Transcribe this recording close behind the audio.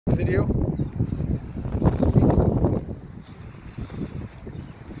the video.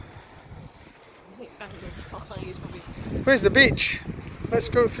 Where's the beach? Let's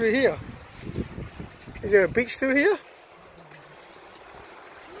go through here. Is there a beach through here?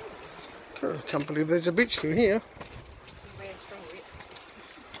 I can't believe there's a beach through here.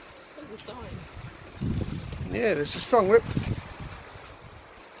 Yeah, there's a strong rip.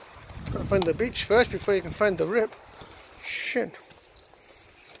 Gotta find the beach first before you can find the rip. Shit.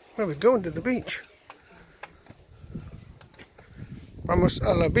 Where are we going to the beach? Vamos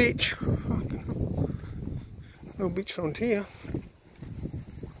a la beach. No beach around here.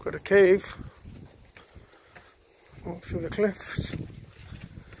 Got a cave. Walk through the cliffs.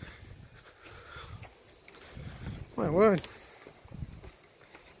 My word.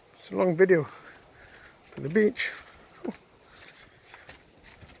 It's a long video for the beach.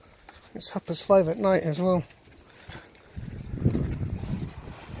 It's 5:30 at night as well.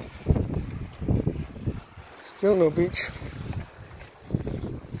 Still no beach.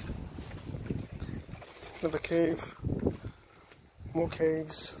 Another cave. More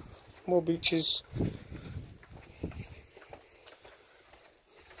caves. More beaches.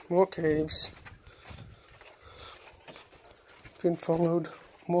 More caves. Been followed.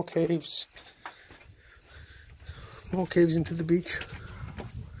 More caves. More caves into the beach.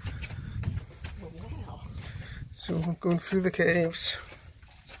 So I'm going through the caves.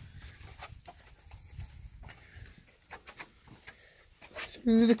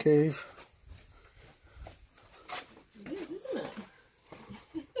 Through the cave. It is, isn't it?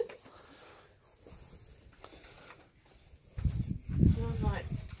 It smells like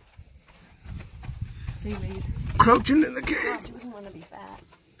seaweed. Crouching in the cave. God, you wouldn't want to be fat.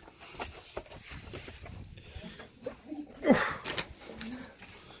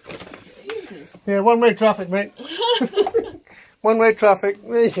 Yeah, one-way traffic, mate. One-way traffic.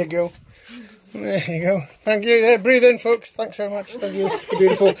 There you go. There you go. Thank you. Yeah, breathe in, folks. Thanks very much. Thank you. You're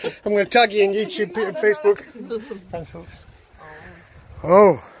beautiful. I'm going to tag you on YouTube and Facebook. Thanks, folks.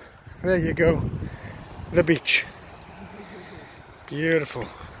 Oh, there you go. The beach. Beautiful.